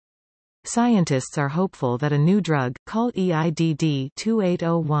Scientists are hopeful that a new drug, called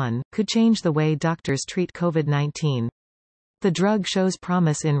EIDD-2801, could change the way doctors treat COVID-19. The drug shows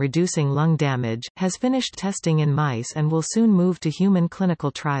promise in reducing lung damage, has finished testing in mice and will soon move to human clinical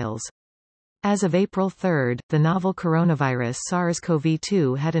trials. As of April 3, the novel coronavirus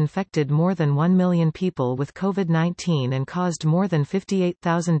SARS-CoV-2 had infected more than 1 million people with COVID-19 and caused more than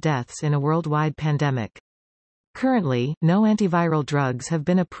 58,000 deaths in a worldwide pandemic. Currently, no antiviral drugs have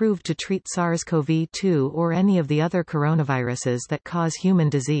been approved to treat SARS-CoV-2 or any of the other coronaviruses that cause human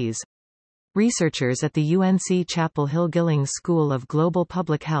disease. Researchers at the UNC Chapel Hill Gillings School of Global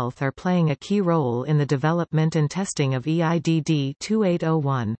Public Health are playing a key role in the development and testing of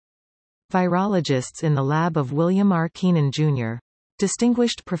EIDD-2801. Virologists in the lab of William R. Keenan, Jr.,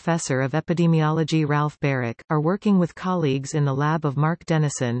 Distinguished Professor of Epidemiology Ralph Barrick, are working with colleagues in the lab of Mark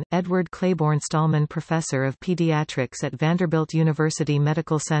Dennison, Edward Claiborne Stallman Professor of Pediatrics at Vanderbilt University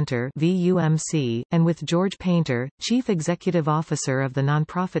Medical Center (VUMC), and with George Painter, Chief Executive Officer of the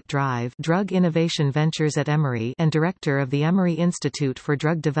nonprofit Drive Drug Innovation Ventures at Emory and Director of the Emory Institute for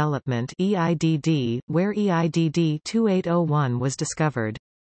Drug Development (EIDD), where EIDD-2801 was discovered.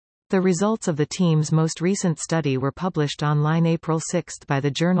 The results of the team's most recent study were published online April 6 by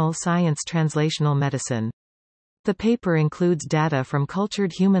the journal Science Translational Medicine. The paper includes data from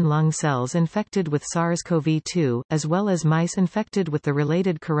cultured human lung cells infected with SARS-CoV-2, as well as mice infected with the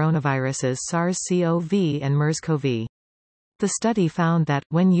related coronaviruses SARS-CoV and MERS-CoV. The study found that,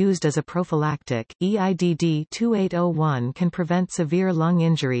 when used as a prophylactic, EIDD-2801 can prevent severe lung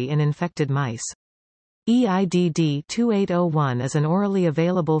injury in infected mice. EIDD-2801 is an orally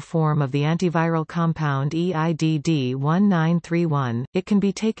available form of the antiviral compound EIDD-1931. It can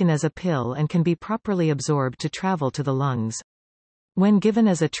be taken as a pill and can be properly absorbed to travel to the lungs. When given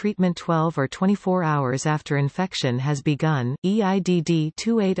as a treatment 12 or 24 hours after infection has begun,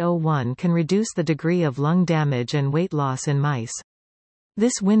 EIDD-2801 can reduce the degree of lung damage and weight loss in mice.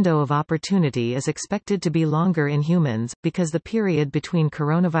 This window of opportunity is expected to be longer in humans, because the period between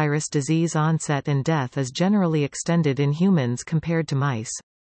coronavirus disease onset and death is generally extended in humans compared to mice.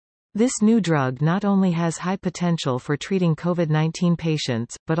 This new drug not only has high potential for treating COVID-19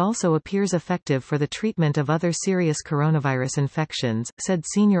 patients, but also appears effective for the treatment of other serious coronavirus infections, said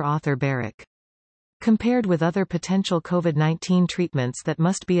senior author Barrick. Compared with other potential COVID-19 treatments that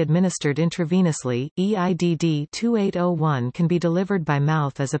must be administered intravenously, EIDD-2801 can be delivered by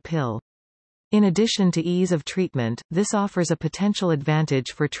mouth as a pill. In addition to ease of treatment, this offers a potential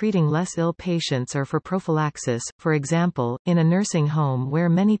advantage for treating less ill patients or for prophylaxis, for example, in a nursing home where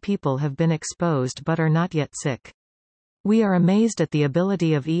many people have been exposed but are not yet sick. We are amazed at the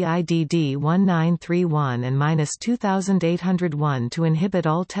ability of EIDD-1931 and -2801 to inhibit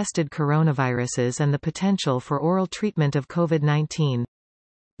all tested coronaviruses and the potential for oral treatment of COVID-19.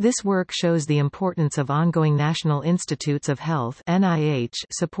 This work shows the importance of ongoing National Institutes of Health (NIH)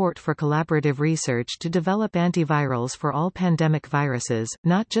 support for collaborative research to develop antivirals for all pandemic viruses,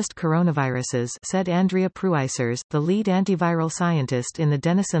 not just coronaviruses, said Andrea Pruisers, the lead antiviral scientist in the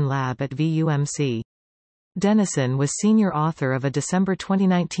Dennison lab at VUMC. Dennison was senior author of a December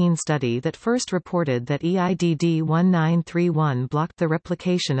 2019 study that first reported that EIDD-1931 blocked the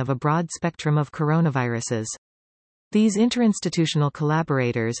replication of a broad spectrum of coronaviruses. These interinstitutional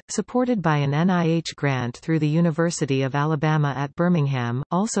collaborators, supported by an NIH grant through the University of Alabama at Birmingham,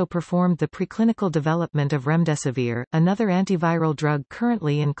 also performed the preclinical development of remdesivir, another antiviral drug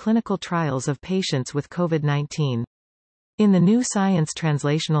currently in clinical trials of patients with COVID-19. In the new Science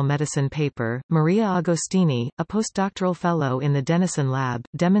Translational Medicine paper, Maria Agostini, a postdoctoral fellow in the Dennison lab,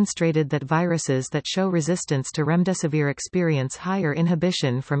 demonstrated that viruses that show resistance to remdesivir experience higher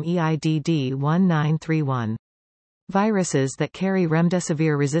inhibition from EIDD-1931. Viruses that carry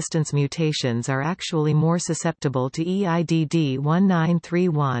remdesivir resistance mutations are actually more susceptible to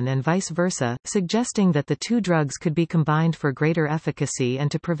EIDD-1931 and vice versa, suggesting that the two drugs could be combined for greater efficacy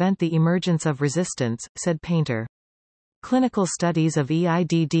and to prevent the emergence of resistance, said Painter. Clinical studies of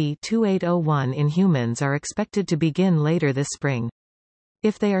EIDD-2801 in humans are expected to begin later this spring.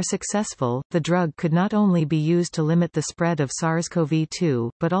 If they are successful, the drug could not only be used to limit the spread of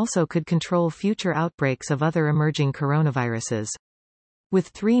SARS-CoV-2, but also could control future outbreaks of other emerging coronaviruses. With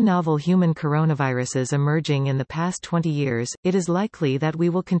 3 novel human coronaviruses emerging in the past 20 years, it is likely that we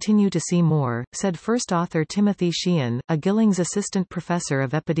will continue to see more, said first author Timothy Sheehan, a Gillings Assistant Professor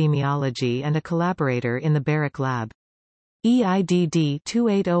of Epidemiology and a collaborator in the Barrick Lab.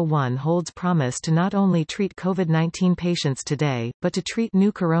 EIDD-2801 holds promise to not only treat COVID-19 patients today, but to treat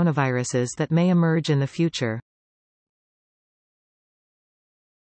new coronaviruses that may emerge in the future.